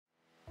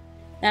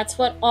That's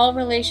what all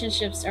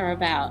relationships are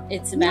about.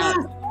 It's about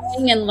Yes.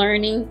 growing and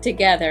learning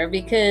together,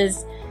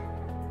 because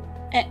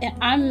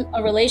I'm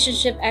a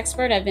relationship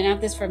expert. I've been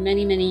at this for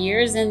many, many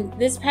years. And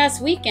this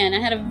past weekend, I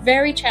had a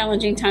very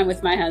challenging time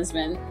with my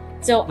husband.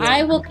 So Yeah.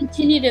 I will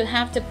continue to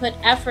have to put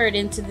effort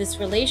into this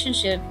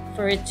relationship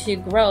for it to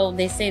grow.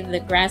 They say the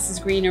grass is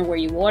greener where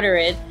you water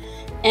it.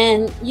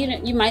 And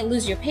you might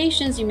lose your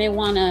patience. You may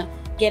want to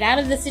get out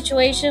of the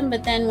situation.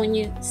 But then when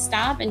you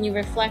stop and you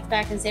reflect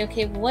back and say,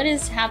 okay, what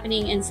is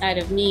happening inside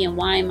of me and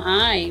why am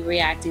I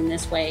reacting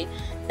this way?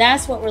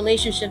 That's what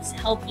relationships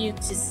help you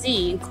to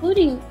see,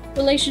 including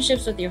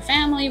relationships with your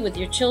family, with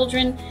your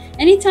children.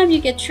 Anytime you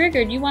get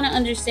triggered, you want to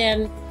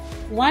understand,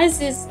 why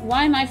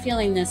am I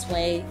feeling this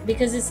way?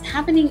 Because it's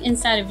happening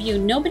inside of you.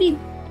 Nobody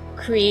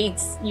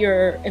creates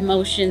your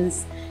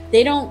emotions.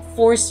 They don't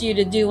force you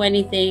to do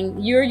anything.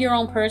 You're your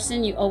own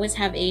person. You always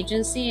have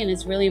agency, and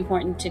it's really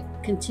important to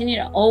continue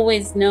to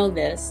always know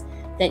this,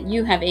 that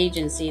you have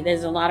agency.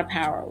 There's a lot of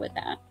power with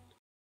that.